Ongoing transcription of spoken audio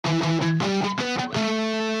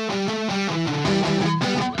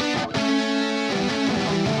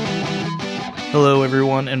Hello,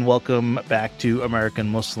 everyone, and welcome back to American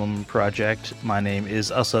Muslim Project. My name is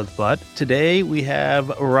Asad Butt. Today, we have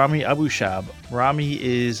Rami Abushhab. Rami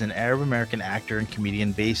is an Arab-American actor and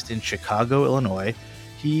comedian based in Chicago, Illinois.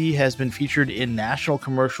 He has been featured in national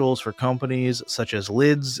commercials for companies such as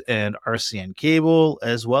Lids and RCN Cable,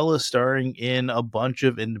 as well as starring in a bunch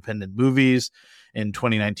of independent movies. In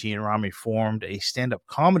 2019, Rami formed a stand-up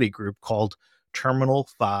comedy group called Terminal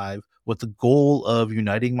 5 with the goal of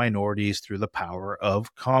uniting minorities through the power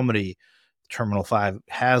of comedy. Terminal 5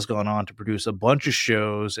 has gone on to produce a bunch of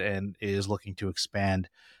shows and is looking to expand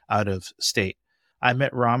out of state. I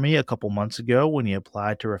met Rami a couple months ago when he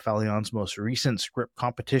applied to Rafalion's most recent script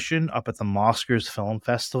competition up at the Oscars Film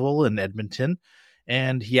Festival in Edmonton,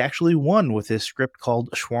 and he actually won with his script called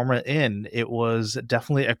Shawarma Inn. It was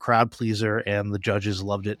definitely a crowd pleaser, and the judges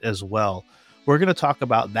loved it as well. We're going to talk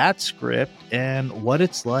about that script and what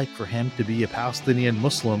it's like for him to be a Palestinian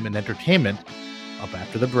Muslim in entertainment up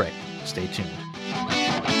after the break. Stay tuned.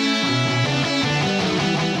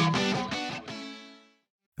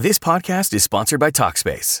 This podcast is sponsored by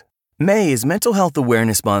Talkspace. May is Mental Health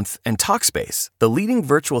Awareness Month, and Talkspace, the leading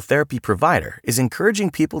virtual therapy provider, is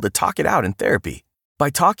encouraging people to talk it out in therapy.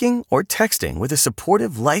 By talking or texting with a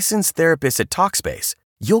supportive licensed therapist at Talkspace,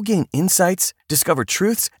 you'll gain insights, discover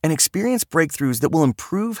truths, and experience breakthroughs that will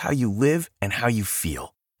improve how you live and how you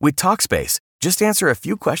feel. With Talkspace, just answer a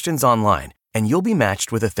few questions online, and you'll be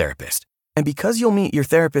matched with a therapist. And because you'll meet your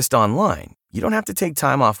therapist online, you don't have to take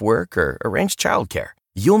time off work or arrange childcare.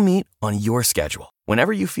 You'll meet on your schedule,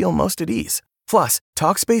 whenever you feel most at ease. Plus,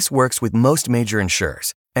 Talkspace works with most major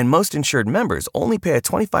insurers, and most insured members only pay a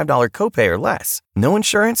 $25 copay or less. No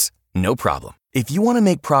insurance? No problem. If you want to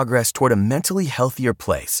make progress toward a mentally healthier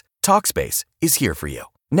place, Talkspace is here for you.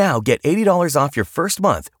 Now get $80 off your first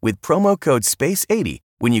month with promo code SPACE80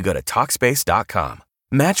 when you go to Talkspace.com.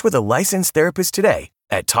 Match with a licensed therapist today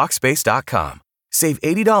at Talkspace.com. Save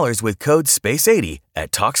 $80 with code SPACE80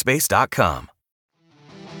 at Talkspace.com.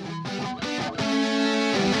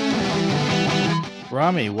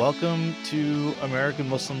 Rami, welcome to American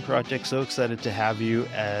Muslim Project. So excited to have you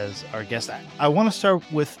as our guest. I want to start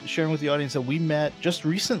with sharing with the audience that we met just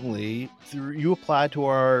recently. You applied to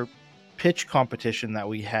our pitch competition that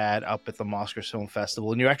we had up at the Oscars Film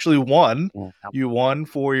Festival, and you actually won. You won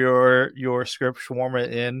for your script, Shawarma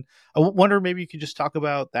Inn. I wonder maybe you could just talk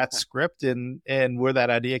about that script and where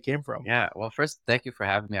that idea came from. Yeah, well, first, thank you for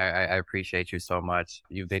having me. I appreciate you so much.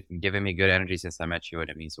 You've been giving me good energy since I met you, and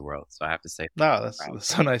it means the world. So I have to say, no, that's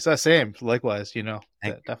so nice. That's same. Likewise,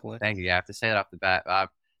 definitely. Thank you. Yeah, I have to say that off the bat.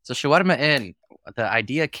 So Shawarma Inn, the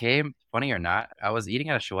idea came, funny or not, I was eating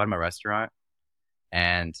at a shawarma restaurant,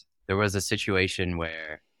 and there was a situation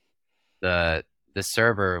where the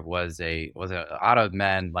server was an Arab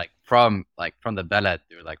man, from the Beled,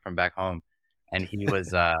 from back home, and he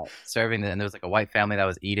was serving and there was a white family that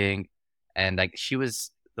was eating, and she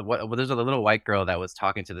was there's a little white girl that was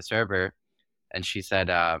talking to the server, and she said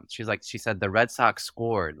the Red Sox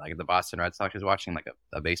scored, the Boston Red Sox. She was watching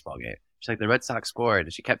a baseball game. She's like, the Red Sox scored,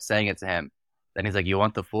 and she kept saying it to him. Then he's like, you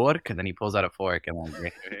want the fork? And then he pulls out a fork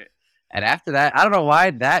and after that, I don't know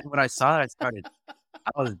why when I saw that,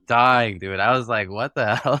 I was dying, dude. I was like, what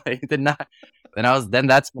the hell? I did not. Then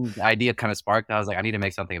that's when the idea kind of sparked. I was like, I need to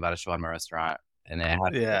make something about a shawarma restaurant. And it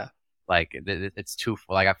had, it's too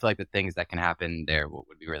full. I feel like the things that can happen there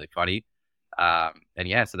would be really funny. And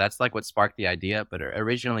yeah, so that's what sparked the idea. But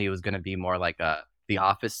originally it was going to be more like the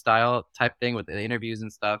Office style type thing with the interviews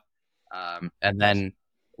and stuff. And then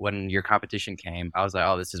when your competition came, I was like,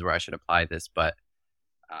 oh, this is where I should apply this. But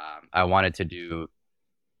I wanted to do,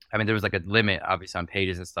 there was a limit obviously on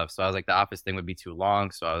pages and stuff. So I was like, the Office thing would be too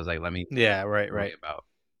long. So I was like, let me worry about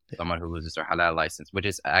someone who loses their halal license, which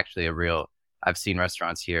is actually I've seen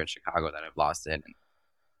restaurants here in Chicago that have lost it.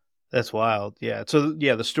 That's wild. Yeah. So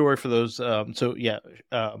the story for those.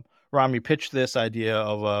 Rami pitched this idea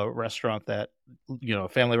of a restaurant that, a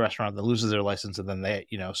family restaurant that loses their license, and then they,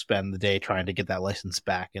 spend the day trying to get that license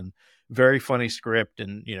back. And very funny script,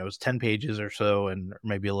 and it was 10 pages or so, and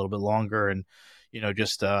maybe a little bit longer, and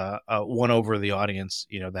just won over the audience,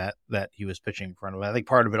 that he was pitching in front of. I think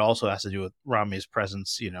part of it also has to do with Rami's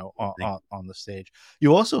presence, on the stage.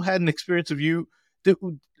 You also had an experience of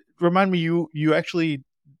remind me, you actually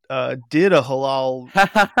did a halal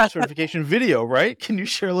certification video, right? Can you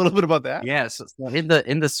share a little bit about that? Yeah. So in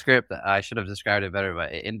the script, I should have described it better,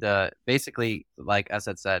 but basically, like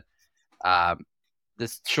Asad said,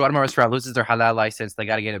 this shawarma restaurant loses their halal license. They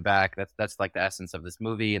got to get it back. That's the essence of this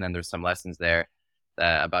movie. And then there's some lessons there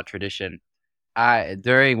about tradition.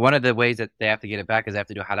 During one of the ways that they have to get it back is they have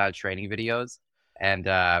to do halal training videos. And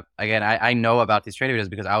again, I know about these training videos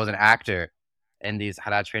because I was an actor in these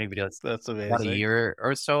halal training videos That's about a amazing. year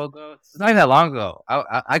or so ago. It's not even that long ago.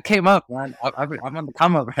 I came up, man. I'm on the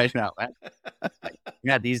come up right now, man. Like,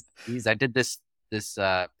 yeah, these I did this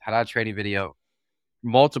halal training video,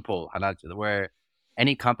 multiple halal, where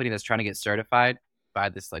any company that's trying to get certified by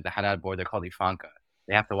this, like the halal board, they're called Ifanka.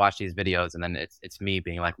 They have to watch these videos, and then it's me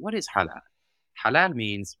being like, "What is halal? Halal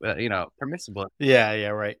means permissible." Yeah,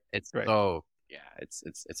 right. It's Right. so yeah,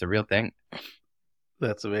 it's a real thing.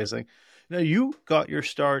 That's amazing. Now, you got your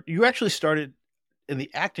start. You actually started in the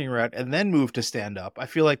acting route and then moved to stand up. I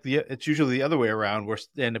feel like it's usually the other way around, where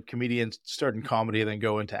stand up comedians start in comedy and then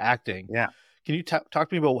go into acting. Yeah, Can you talk to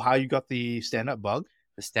me about how you got the stand up bug?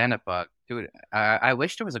 the stand up bug, dude. I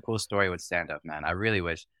wish there was a cool story with stand up, man. I really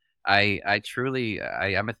wish. I truly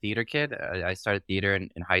I'm a theater kid. I started theater in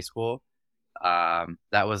high school.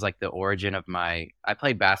 That was like the origin of my. I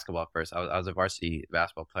played basketball first. I was a varsity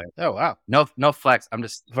basketball player. Oh, wow. No flex. I'm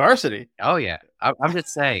just. Varsity. Oh yeah. I'm just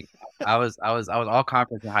saying. I was all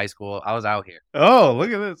conference in high school. I was out here. Oh,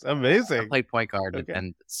 look at this. I Amazing. played point guard, Okay.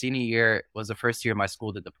 and senior year was the first year my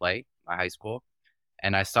school did the play, my high school,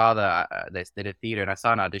 and I saw they did a theater, and I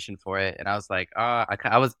saw an audition for it, and I was like,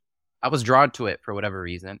 I was drawn to it for whatever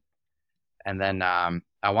reason, and then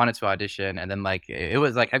I wanted to audition, and then like it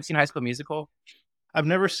was like, have you seen High School Musical? I've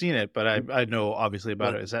never seen it, but I know obviously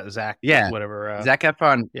about it. Is that Zach? Yeah. Whatever. Zac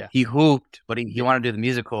Efron, yeah. he hooped, but he wanted to do the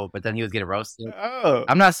musical, but then he was getting roasted. Oh.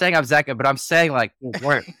 I'm not saying I'm Zac, but I'm saying like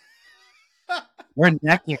we're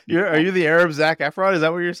neck and Are you the Arab Zach Efron? Is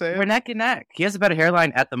that what you're saying? we're neck and neck. He has a better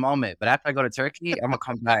hairline at the moment, but after I go to Turkey, I'm gonna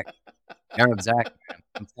come back Arab Zach. Man,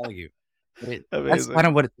 I'm telling you. That's Amazing. kind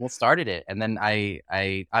of what started it. And then I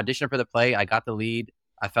auditioned for the play. I got the lead.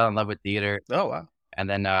 I fell in love with theater. Oh, wow. And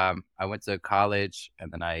then I went to college, and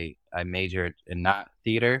then I majored in not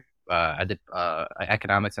theater. I did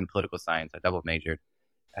economics and political science. I double majored.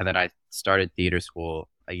 And then I started theater school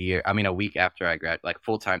a week after I graduated, like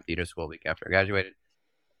full-time theater school a week after I graduated.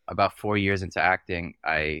 About 4 years into acting,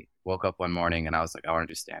 I woke up one morning and I was like, I want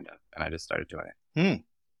to do stand-up. And I just started doing it.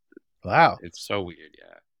 Wow. It's so weird,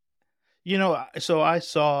 yeah. You know, so I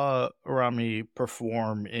saw Rami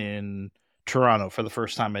perform in Toronto for the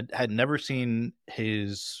first time. I had never seen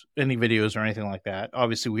any videos or anything like that.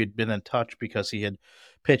 Obviously, we had been in touch because he had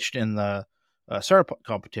pitched in the startup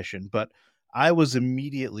competition, but I was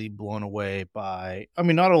immediately blown away by, I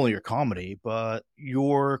mean, not only your comedy, but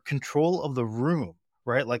your control of the room,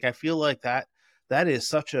 right? Like, I feel like that is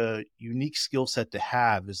such a unique skill set to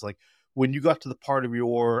have, is like when you got to the part of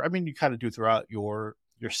I mean, you kind of do throughout your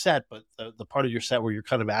set, but the part of your set where you're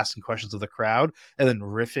kind of asking questions of the crowd and then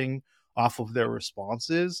riffing off of their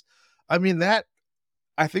responses. I mean,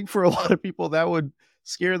 I think for a lot of people that would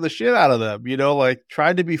scare the shit out of them, like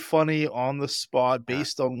trying to be funny on the spot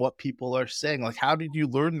based on what people are saying. Like, how did you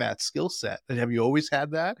learn that skill set? And have you always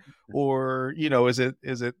had that? Or, is it,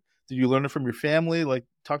 did you learn it from your family? Like,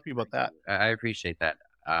 talk to me about that. I appreciate that.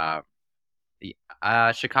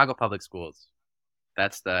 Chicago Public Schools.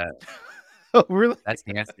 That's the. Oh, really? That's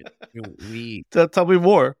the answer. Tell me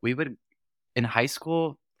more. We would, in high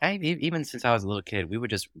school, even since I was a little kid, we would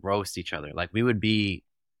just roast each other. Like there would be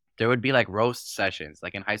like roast sessions.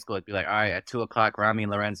 Like in high school, it'd be like, all right, at 2:00, Rami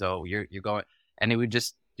and Lorenzo, you're going, and it would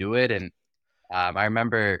just do it. And I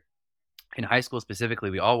remember in high school specifically,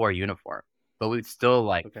 we all wore uniform, but we'd still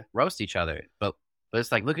like roast each other. But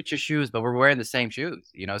it's like, look at your shoes, but we're wearing the same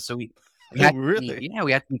shoes, So we had really?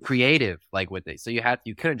 we had to be creative, like with it. So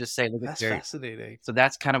you couldn't just say, look at That's fascinating. So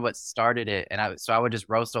that's kind of what started it. And I would just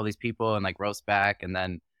roast all these people and like roast back. And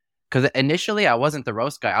then, because initially I wasn't the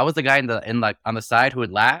roast guy. I was the guy like on the side who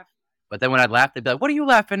would laugh. But then when I'd laugh, they'd be like, "What are you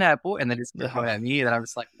laughing at, boy?" And then just come at me. And then I'm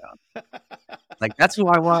just like, no. Like, that's who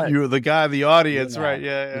I was. You were the guy in the audience, right?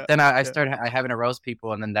 Yeah. But then I started having to roast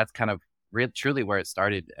people. And then that's kind of truly where it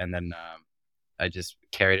started. And then I just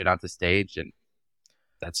carried it onto stage. And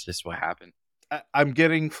that's just what happened. I'm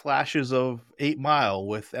getting flashes of 8 Mile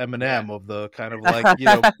with Eminem, of the kind of like,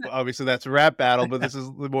 obviously that's a rap battle, but this is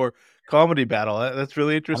the more comedy battle. That's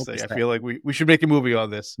really interesting. 100%. I feel like we should make a movie on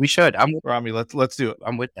this. We should. Rami, let's do it.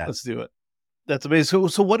 I'm with that. Let's do it. That's amazing.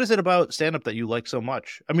 So what is it about stand-up that you like so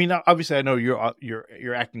much? I mean, obviously I know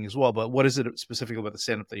you're acting as well, but what is it specifically about the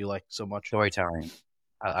stand-up that you like so much? Storytelling.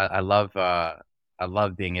 I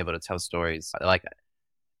love being able to tell stories.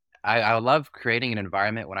 I love creating an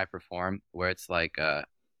environment when I perform where it's like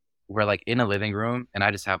we're like in a living room and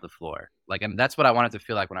I just have the floor. Like, and that's what I want it to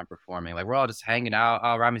feel like when I'm performing. Like, we're all just hanging out.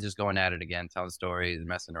 Oh, Rami's just going at it again, telling stories and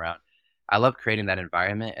messing around. I love creating that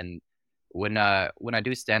environment. And when I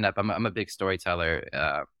do stand up, I'm a big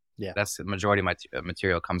storyteller. That's the majority of my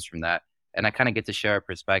material comes from that. And I kind of get to share a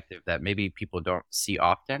perspective that maybe people don't see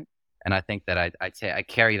often. And I think that I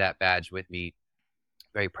carry that badge with me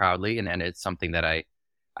very proudly, and it's something that I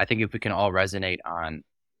think if we can all resonate on,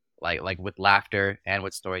 like with laughter and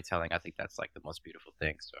with storytelling, I think that's like the most beautiful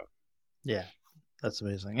thing. So Yeah, that's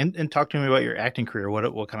amazing. And talk to me about your acting career.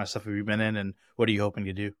 What kind of stuff have you been in, and what are you hoping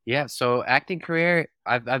to do? yeah, so acting career,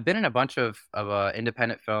 I've been in a bunch of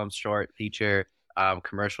independent films, short, feature,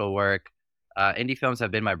 commercial work. Indie films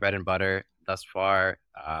have been my bread and butter thus far.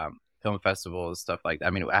 Film festivals, stuff like that. I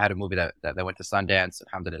mean, I had a movie that went to Sundance,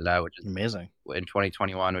 Alhamdulillah, which is Amazing. in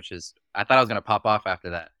 2021, which is, I thought I was gonna pop off after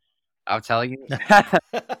that. I'll tell you,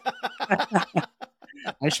 I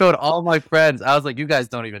showed all my friends. I was like, you guys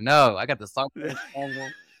don't even know. I got the song. It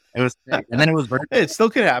was sick. And then it was It still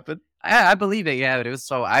could happen. I believe it, yeah, but it was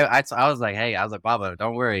so I was like, hey, I was like, Baba,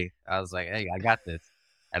 don't worry. I was like, hey, I got this.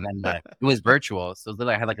 And then it was virtual, so it was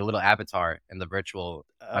literally I had like a little avatar in the virtual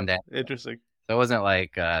Sundance. Interesting. So it wasn't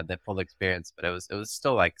like the full experience, but it was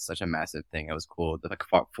still like such a massive thing. It was cool. Like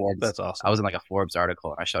Forbes. That's awesome. I was in like a Forbes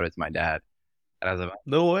article and I showed it to my dad. And I was like,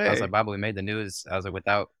 No way. I was like, Baba, we made the news. I was like,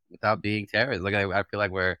 without being terrorists. Like I feel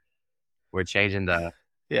like we're changing the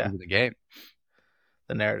game.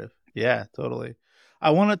 The narrative. Yeah, totally.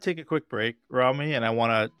 I want to take a quick break, Rami, and I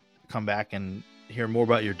want to come back and hear more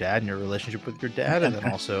about your dad and your relationship with your dad, and then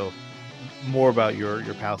also more about your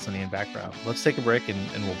Palestinian background. Let's take a break, and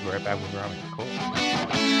we'll be right back with Rami. Cool.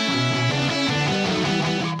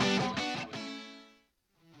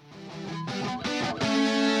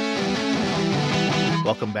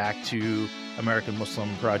 Welcome back to American Muslim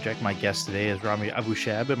Project. My guest today is Rami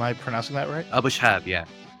Abushhab. Am I pronouncing that right? Abushhab, yeah.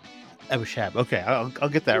 Abushhab. Okay, I'll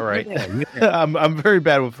get that right. I'm very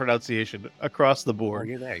bad with pronunciation across the board.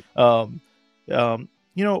 You're there.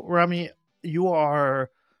 Rami, you are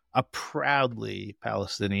a proudly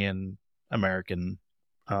Palestinian American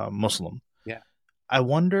Muslim. Yeah. I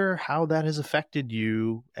wonder how that has affected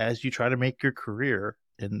you as you try to make your career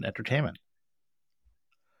in entertainment.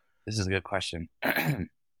 This is a good question.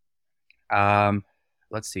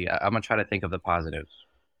 Let's see. I'm gonna try to think of the positives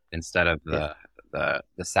instead of the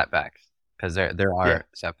setbacks, because there are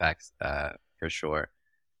setbacks for sure.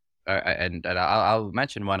 And I'll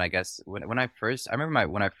mention one, I guess. When I remember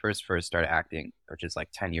when I first started acting, which is like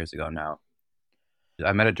 10 years ago now.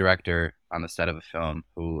 I met a director on the set of a film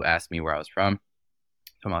who asked me where I was from.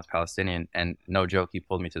 I was Palestinian, and no joke, he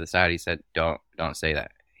pulled me to the side. He said, "Don't say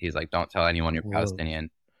that." He's like, "Don't tell anyone you're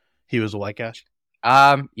Palestinian." He was a white guy?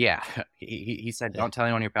 Yeah. He said, "Don't tell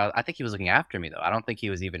anyone you're Palestinian." I think he was looking after me though. I don't think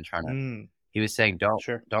he was even trying to. He was saying,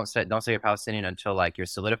 "Don't say you're Palestinian until like you're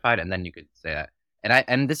solidified, and then you could say that."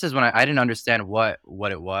 And this is when I didn't understand what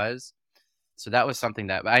it was. So that was something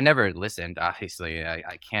that I never listened. Obviously,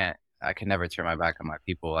 I can never turn my back on my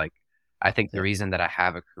people. Like, I think the reason that I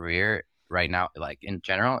have a career right now, like in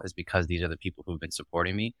general, is because these are the people who've been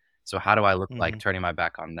supporting me. So how do I look like turning my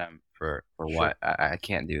back on them for what? I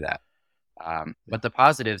can't do that. But the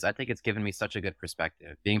positives, I think it's given me such a good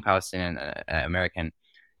perspective. Being Palestinian American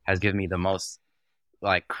has given me the most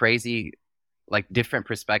like crazy, like different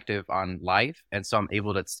perspective on life. And so I'm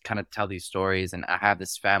able to kind of tell these stories, and I have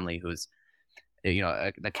this family who's,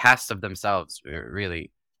 the cast of themselves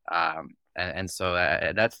really. And so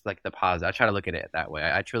that's like the positive. I try to look at it that way.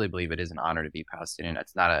 I truly believe it is an honor to be Palestinian.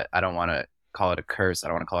 It's not I don't want to call it a curse. I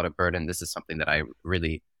don't want to call it a burden. This is something that I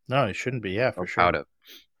really No, it shouldn't be. Yeah, for sure. Proud of.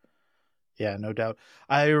 Yeah, no doubt.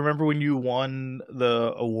 I remember when you won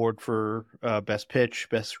the award for best pitch,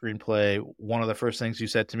 best screenplay. One of the first things you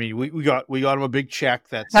said to me, we got him a big check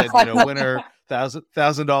that said, winner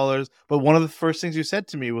 $1,000. But one of the first things you said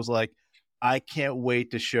to me was like, I can't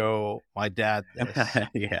wait to show my dad this.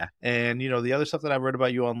 Yeah. And the other stuff that I read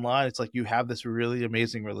about you online, it's like you have this really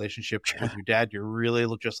amazing relationship with your dad. You really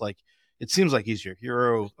look just like, it seems like he's your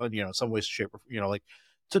hero, in some ways, shape, like.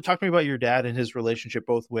 So talk to me about your dad and his relationship,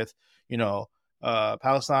 both with,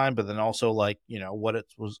 Palestine, but then also like, what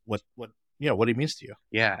he means to you.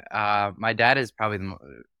 Yeah. My dad is probably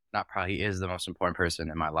he is the most important person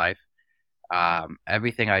in my life.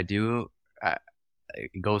 Everything I do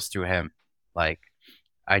it goes through him. Like,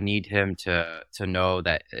 I need him to know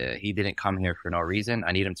that he didn't come here for no reason.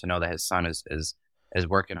 I need him to know that his son is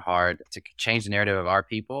working hard to change the narrative of our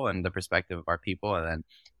people and the perspective of our people, and then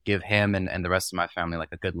give him and the rest of my family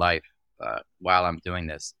like a good life while I'm doing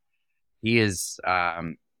this. He is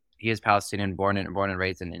Palestinian, born and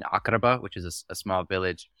raised in Aqraba, which is a small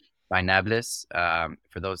village by Nablus.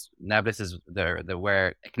 For those, Nablus is the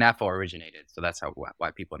where Knafo originated, so that's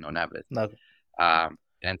why people know Nablus.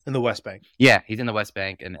 And in the West Bank. Yeah, he's in the West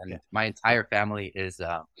Bank, and my entire family is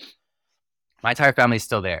still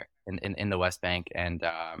there in the West Bank, and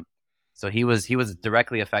so he was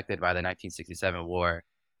directly affected by the 1967 war.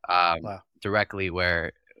 Wow. directly,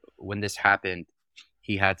 where when this happened,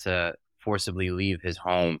 he had to forcibly leave his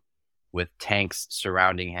home with tanks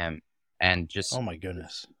surrounding him and Oh just, my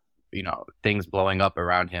goodness. things blowing up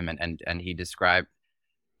around him. And he described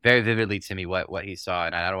very vividly to me what he saw.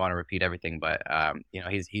 And I don't want to repeat everything, but,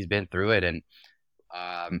 he's been through it. And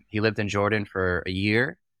he lived in Jordan for a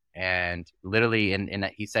year. And literally,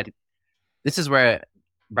 he said, this is where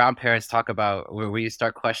brown parents talk about where we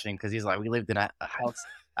start questioning, because he's like, we lived in a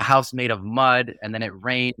house made of mud, and then it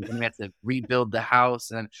rained, and then we had to rebuild the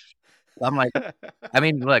house. And I'm like, I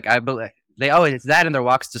mean, look, I believe they always, it's that, and their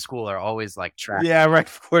walks to school are always like trash. Yeah, right.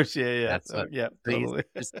 Of course. Yeah, yeah. That's what, Yeah, so totally.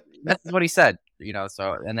 that's what he said.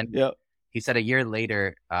 So, and then Yep. he said a year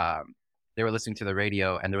later, they were listening to the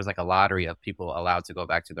radio, and there was like a lottery of people allowed to go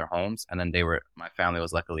back to their homes, and then my family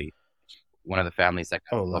was luckily one of the families that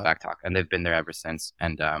got to go back talk, and they've been there ever since.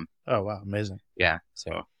 And Oh wow, amazing. yeah,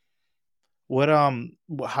 so What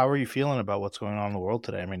how are you feeling about what's going on in the world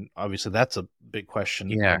today? I mean, obviously that's a big question,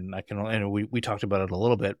 yeah. and we talked about it a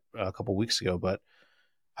little bit a couple weeks ago, but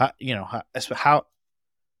how do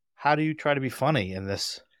you try to be funny in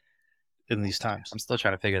these times? I'm still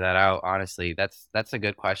trying to figure that out, honestly. That's a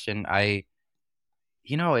good question.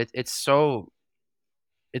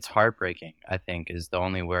 It's heartbreaking, I think, is the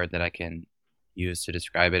only word that I can use to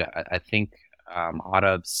describe it. I think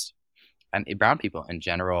Arabs and brown people in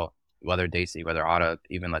general, whether Desi, whether Arab,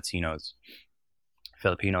 even Latinos,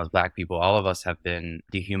 Filipinos, Black people, all of us have been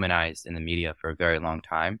dehumanized in the media for a very long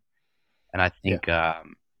time. And I think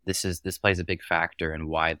this plays a big factor in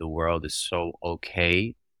why the world is so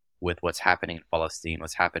okay with what's happening in Palestine,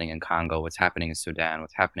 what's happening in Congo, what's happening in Sudan,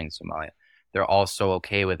 what's happening in Somalia. They're all so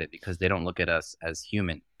okay with it because they don't look at us as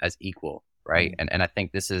human, as equal, right? Mm-hmm. And I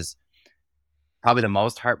think this is probably the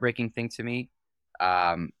most heartbreaking thing to me.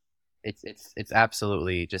 It's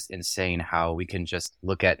absolutely just insane how we can just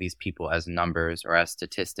look at these people as numbers or as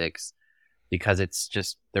statistics, because it's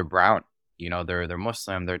just, they're brown, they're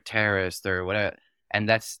Muslim, they're terrorists, they're whatever, and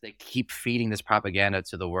they keep feeding this propaganda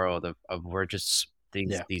to the world of we're just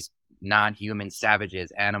these non-human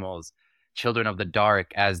savages, animals, children of the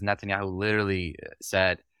dark, as Netanyahu literally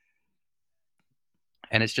said.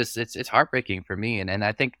 And it's heartbreaking for me, and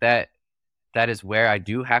I think that is where I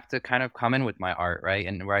do have to kind of come in with my art, right?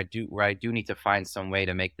 And where I do need to find some way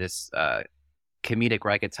to make this comedic,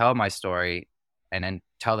 where I could tell my story and then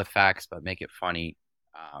tell the facts but make it funny.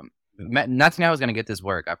 Netanyahu is going to get this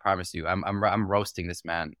work, I promise you. I'm roasting this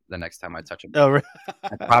man the next time I touch him. Oh, really?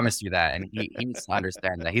 I promise you that. And he needs to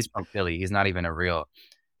understand that he's from Philly. He's not even a real,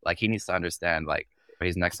 he needs to understand,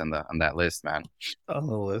 he's next on that list, man. On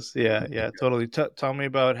the list. Yeah, totally. Tell me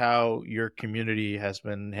about how your community has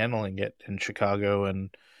been handling it in Chicago, and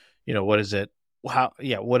what is it?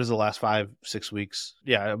 What is the last 5-6 weeks?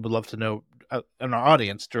 Yeah, I would love to know in our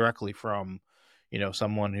audience directly from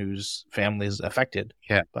someone whose family is affected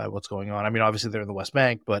by what's going on. I mean, obviously they're in the West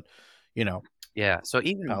Bank, but so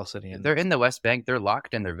even Palestinian, they're in the West Bank. They're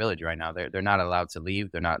locked in their village right now. They're not allowed to leave.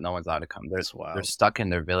 No one's allowed to come. They're stuck in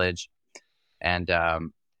their village. And,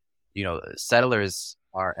 settlers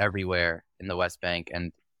are everywhere in the West Bank,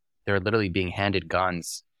 and they're literally being handed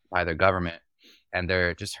guns by their government, and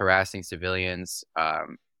they're just harassing civilians.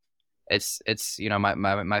 It's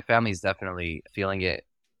my family's definitely feeling it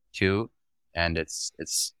too. And it's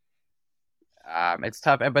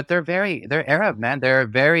tough, but they're Arab, man.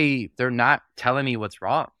 They're not telling me what's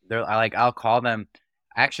wrong. They're I'll call them.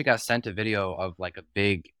 I actually got sent a video of a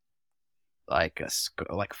big,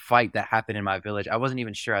 fight that happened in my village. I wasn't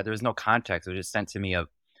even sure. There was no context. It was just sent to me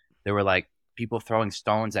there were people throwing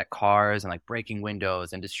stones at cars and breaking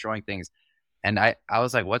windows and destroying things. And I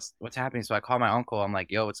was like, what's happening? So I called my uncle. I'm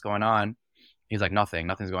like, yo, what's going on? He's like,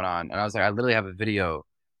 nothing's going on. And I was like, I literally have a video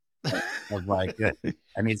of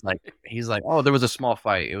and he's like, oh, there was a small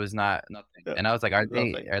fight. It was nothing. And I was like, are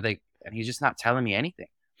they? And he's just not telling me anything.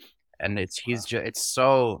 And it's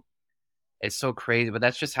so crazy, but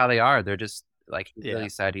that's just how they are. They're just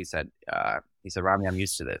he said, Rami, I'm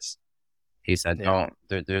used to this. He said, no,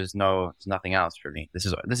 there's nothing else for me. This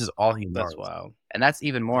is all he knows. That's wild. And that's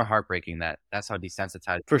even more heartbreaking, that's how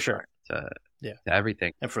desensitized for sure to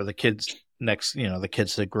everything. And for the kids the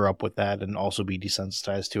kids that grow up with that and also be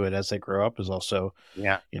desensitized to it as they grow up is also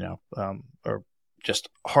or just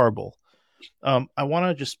horrible. I want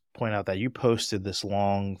to just point out that you posted this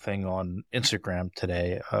long thing on Instagram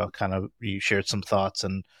today. You shared some thoughts,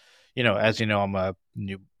 and as you know, I'm a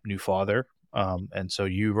new father, and so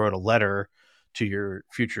you wrote a letter to your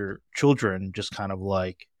future children, just kind of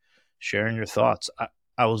sharing your thoughts.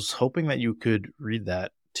 I was hoping that you could read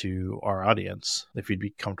that to our audience, if you'd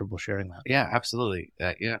be comfortable sharing that. Yeah, absolutely.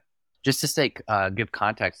 Yeah. just to say, give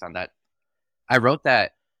context on that, I wrote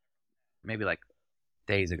that maybe like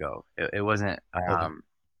days ago. It wasn't. Okay.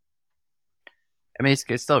 I mean,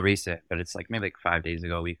 it's still recent, but it's like maybe like 5 days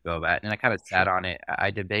ago, a week ago. But and I kind of sat Sure. on it.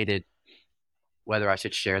 I debated whether I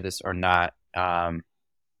should share this or not.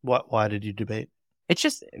 Why did you debate? It's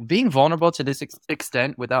just being vulnerable to this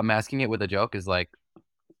extent without masking it with a joke is like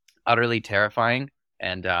utterly terrifying,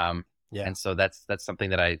 and Yeah. so that's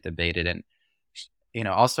something that I debated, and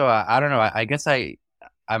also I don't know. I guess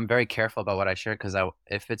I'm very careful about what I share because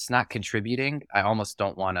if it's not contributing, I almost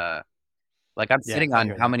don't want to. Like I'm Yeah, sitting I on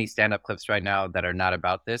hear how that. many stand-up clips right now that are not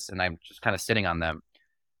about this, and I'm just kind of sitting on them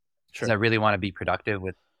because I Sure. really want to be productive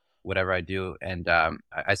with whatever I do. And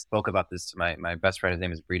I spoke about this to my best friend. His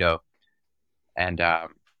name is Brito, and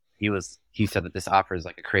he said that this offers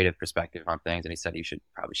like a creative perspective on things, and he said you should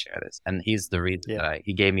probably share this. And he's the reason Yeah. that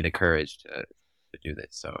he gave me the courage to do this.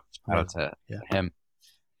 So shout out Amazing. to Yeah. him.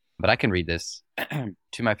 But I can read this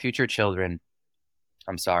to my future children.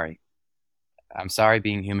 I'm sorry. I'm sorry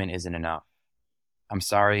being human isn't enough. I'm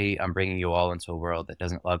sorry I'm bringing you all into a world that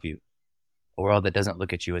doesn't love you, a world that doesn't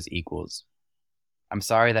look at you as equals. I'm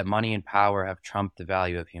sorry that money and power have trumped the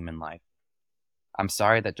value of human life. I'm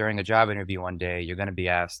sorry that during a job interview one day, you're going to be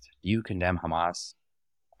asked, do you condemn Hamas?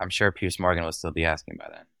 I'm sure Pierce Morgan will still be asking by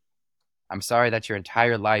then. I'm sorry that your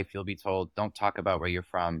entire life you'll be told, don't talk about where you're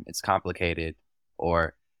from, it's complicated,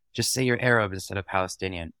 or just say you're Arab instead of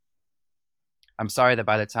Palestinian. I'm sorry that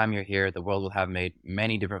by the time you're here, the world will have made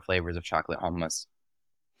many different flavors of chocolate hummus.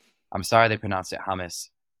 I'm sorry they pronounce it hummus.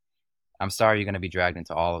 I'm sorry you're going to be dragged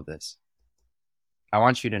into all of this. I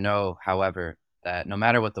want you to know, however, that no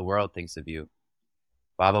matter what the world thinks of you,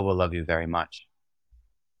 Baba will love you very much.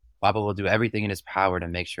 Baba will do everything in his power to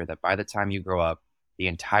make sure that by the time you grow up, the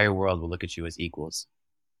entire world will look at you as equals.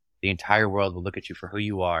 The entire world will look at you for who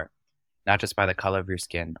you are, not just by the color of your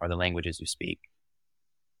skin or the languages you speak.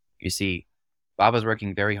 You see, Baba's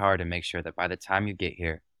working very hard to make sure that by the time you get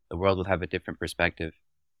here, the world will have a different perspective.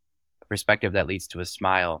 A perspective that leads to a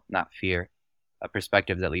smile, not fear. A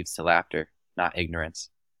perspective that leads to laughter, not ignorance.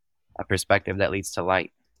 A perspective that leads to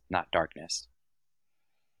light, not darkness.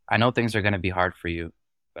 I know things are going to be hard for you,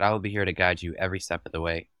 but I will be here to guide you every step of the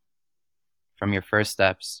way. From your first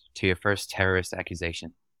steps to your first terrorist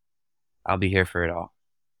accusation, I'll be here for it all.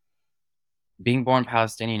 Being born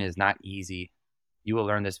Palestinian is not easy. You will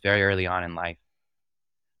learn this very early on in life.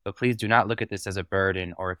 But please do not look at this as a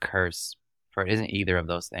burden or a curse, for it isn't either of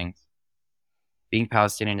those things. Being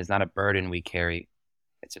Palestinian is not a burden we carry,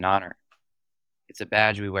 it's an honor. It's a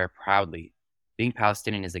badge we wear proudly. Being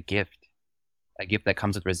Palestinian is a gift that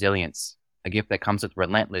comes with resilience, a gift that comes with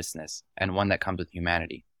relentlessness, and one that comes with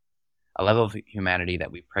humanity. A level of humanity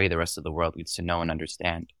that we pray the rest of the world needs to know and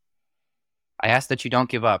understand. I ask that you don't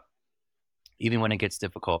give up, even when it gets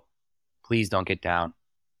difficult. Please don't get down.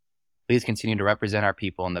 Please continue to represent our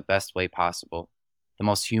people in the best way possible, the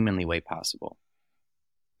most humanly way possible.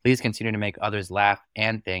 Please continue to make others laugh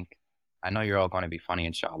and think. I know you're all going to be funny,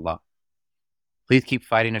 inshallah. Please keep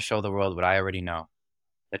fighting to show the world what I already know,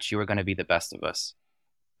 that you are going to be the best of us,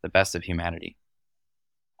 the best of humanity.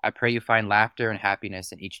 I pray you find laughter and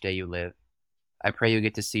happiness in each day you live. I pray you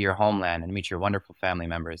get to see your homeland and meet your wonderful family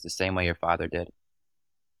members the same way your father did.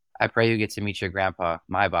 I pray you get to meet your grandpa,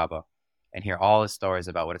 my Baba, and hear all his stories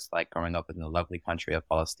about what it's like growing up in the lovely country of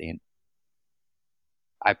Palestine.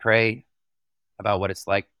 I pray about what it's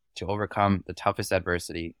like to overcome the toughest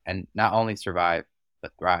adversity and not only survive,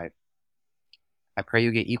 but thrive. I pray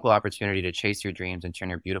you get equal opportunity to chase your dreams and turn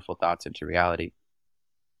your beautiful thoughts into reality.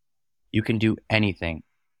 You can do anything.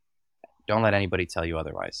 Don't let anybody tell you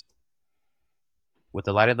otherwise. With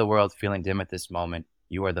the light of the world feeling dim at this moment,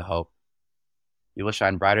 you are the hope. You will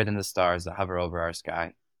shine brighter than the stars that hover over our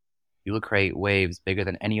sky. You will create waves bigger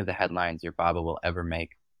than any of the headlines your Baba will ever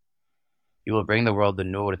make. You will bring the world the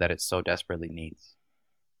nur that it so desperately needs.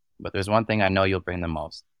 But there's one thing I know you'll bring the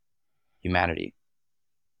most: humanity.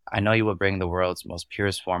 I know you will bring the world's most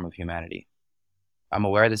purest form of humanity. I'm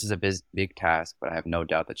aware this is a big task, but I have no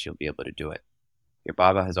doubt that you'll be able to do it. Your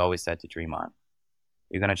Baba has always said to dream on.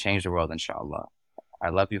 You're going to change the world, inshallah. I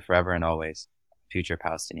love you forever and always, future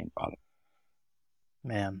Palestinian father.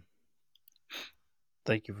 Man,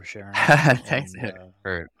 thank you for sharing. Thanks And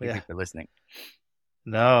for yeah, listening.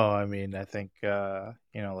 no, I mean, I think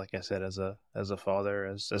like I said, as a father,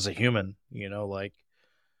 as a human, like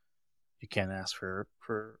you can't ask for.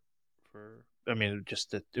 I mean,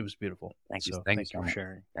 it was beautiful. Thank you. So Thank you thank so you for much.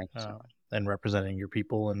 sharing Thank you so much. and representing your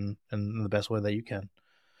people in the best way that you can.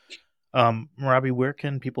 Robbie, where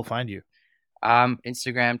can people find you?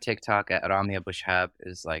 Instagram, TikTok at Rami Abushhab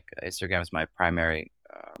is like Instagram is my primary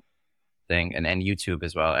thing, and YouTube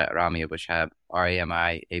as well at Rami Abushhab,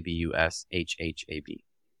 RamiAbushhab.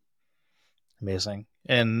 Amazing.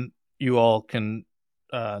 And you all can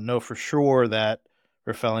know for sure that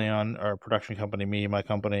Rafaelion, our production company, me, my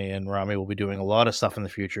company, and Rami will be doing a lot of stuff in the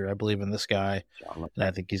future. I believe in this guy, and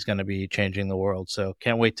I think he's going to be changing the world. So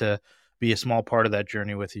can't wait to be a small part of that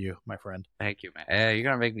journey with you, my friend. Thank you, man. Hey, you're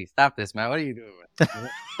going to make me stop this, man. What are you doing?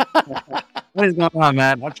 What is going on,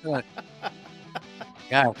 man? I'm trying to...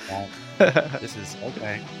 God, this is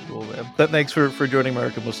okay. Cool, man. But thanks for joining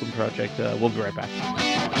American Muslim Project. We'll be right back.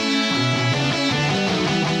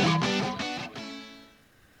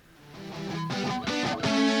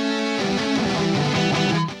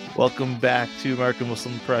 Welcome back to American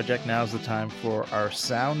Muslim Project. Now's the time for our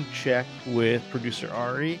sound check with producer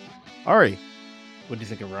Ari. Ari, what do you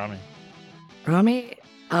think of Rami? Rami,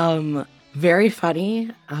 very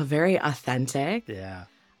funny, very authentic. Yeah.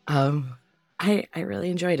 I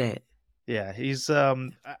really enjoyed it. Yeah, he's I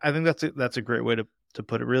think that's a great way to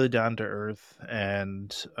put it, really down to earth.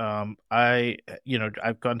 And I've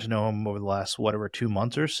gotten to know him over the last 2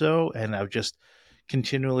 months or so, and I've just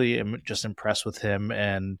continually am just impressed with him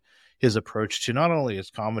and his approach to not only his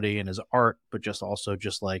comedy and his art, but just also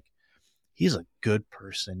just like he's a good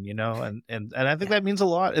person, and I think that means a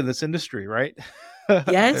lot in this industry, right?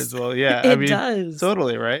 Yes. As well, yeah. It does.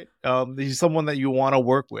 Totally, right? He's someone that you want to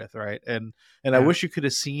work with, right? And I wish you could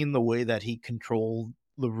have seen the way that he controlled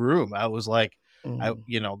the room. I was like,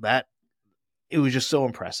 that it was just so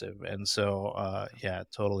impressive. And so, yeah,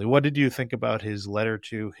 totally. What did you think about his letter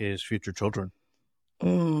to his future children?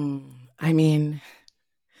 I mean,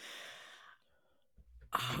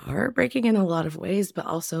 heartbreaking in a lot of ways, but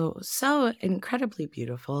also so incredibly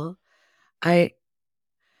beautiful. I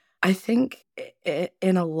think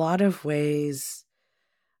in a lot of ways,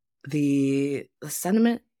 the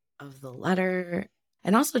sentiment of the letter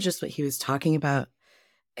and also just what he was talking about,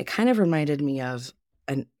 it kind of reminded me of,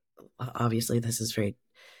 and obviously this is very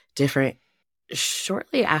different.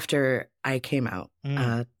 Shortly after I came out,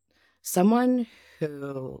 someone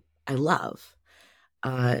who I love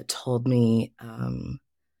told me,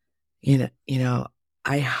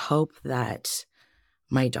 I hope that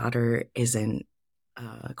my daughter isn't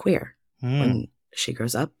queer when she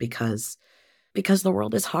grows up because the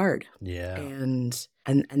world is hard. Yeah. And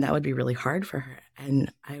that would be really hard for her.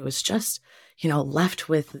 And I was just, left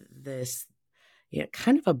with this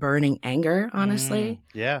kind of a burning anger, honestly.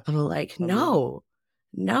 Yeah. I'm like, no,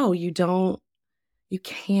 you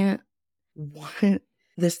can't want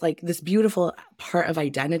this beautiful part of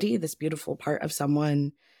identity, this beautiful part of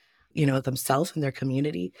someone, themselves and their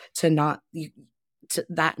community not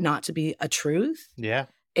to be a truth. Yeah.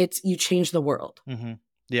 It's you change the world. Mm-hmm.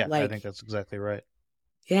 Yeah. I think that's exactly right.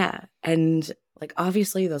 Yeah. And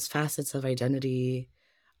obviously those facets of identity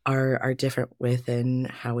are different within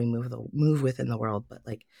how we move within the world. But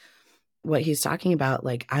what he's talking about,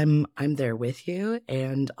 I'm there with you.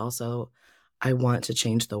 And also I want to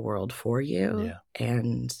change the world for you. Yeah.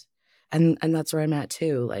 And that's where I'm at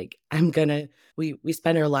too. We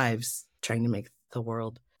spend our lives trying to make the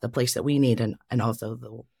world the place that we need and also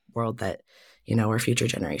the world that, our future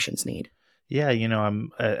generations need. Yeah.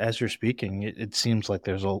 I'm as you're speaking, it seems like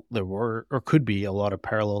there were or could be a lot of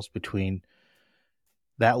parallels between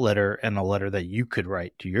that letter and a letter that you could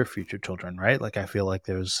write to your future children, right? I feel like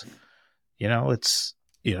there's, it's,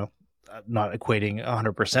 not equating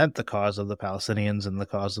 100% the cause of the Palestinians and the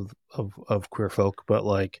cause of queer folk, but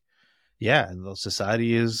the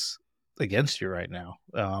society is against you right now,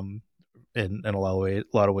 in a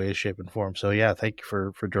lot of ways, shape, and form. So yeah, thank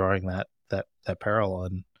you for drawing that parallel.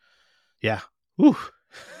 And yeah, whew.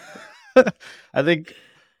 I think,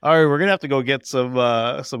 all right, we're gonna have to go get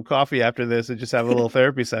some coffee after this and just have a little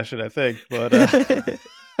therapy session, I think. But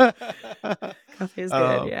coffee is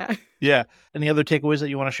good. Yeah. Yeah. Any other takeaways that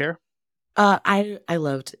you want to share? I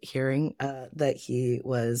loved hearing that he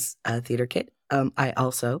was a theater kid. I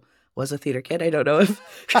also was a theater kid. I don't know if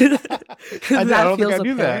I don't think I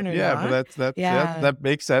knew that. Yeah, not. But that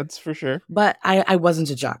makes sense for sure. But I wasn't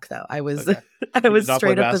a jock though. I was okay. I was not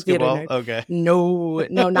straight up basketball? a theater nerd. Okay.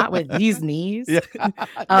 No, not with these knees.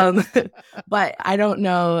 But I don't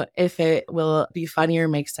know if it will be funny or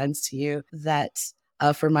make sense to you that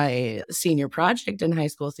for my senior project in high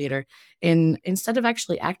school theater, instead of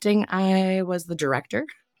actually acting, I was the director.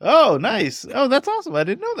 Oh, nice. Oh, that's awesome. I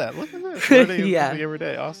didn't know that. Look at that. Learning Yeah. something every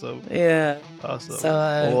day. Awesome. Yeah. Awesome. So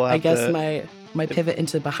We'll I have guess to- my pivot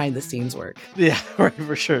into behind the scenes work. Yeah, right,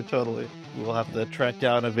 for sure, totally. We'll have to track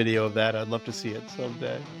down a video of that. I'd love to see it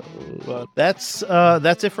someday. But that's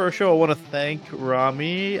it for our show. I want to thank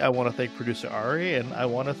Rami. I want to thank producer Ari, and I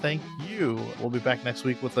want to thank you. We'll be back next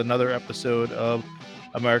week with another episode of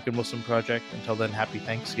American Muslim Project. Until then, happy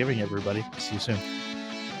Thanksgiving, everybody. See you soon.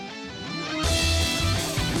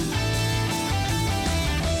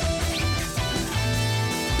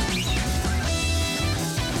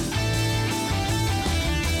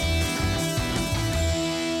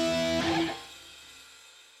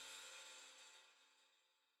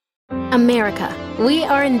 America. We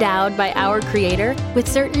are endowed by our Creator with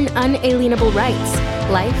certain unalienable rights: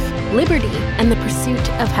 life, liberty, and the pursuit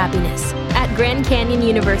of happiness. At Grand Canyon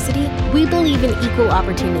University, we believe in equal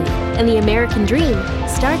opportunity, and the American dream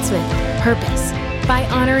starts with purpose. By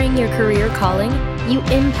honoring your career calling, you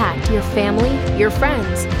impact your family, your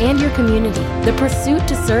friends, and your community. The pursuit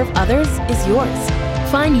to serve others is yours.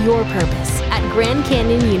 Find your purpose at Grand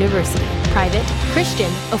Canyon University. Private, Christian,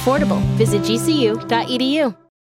 affordable. Visit gcu.edu.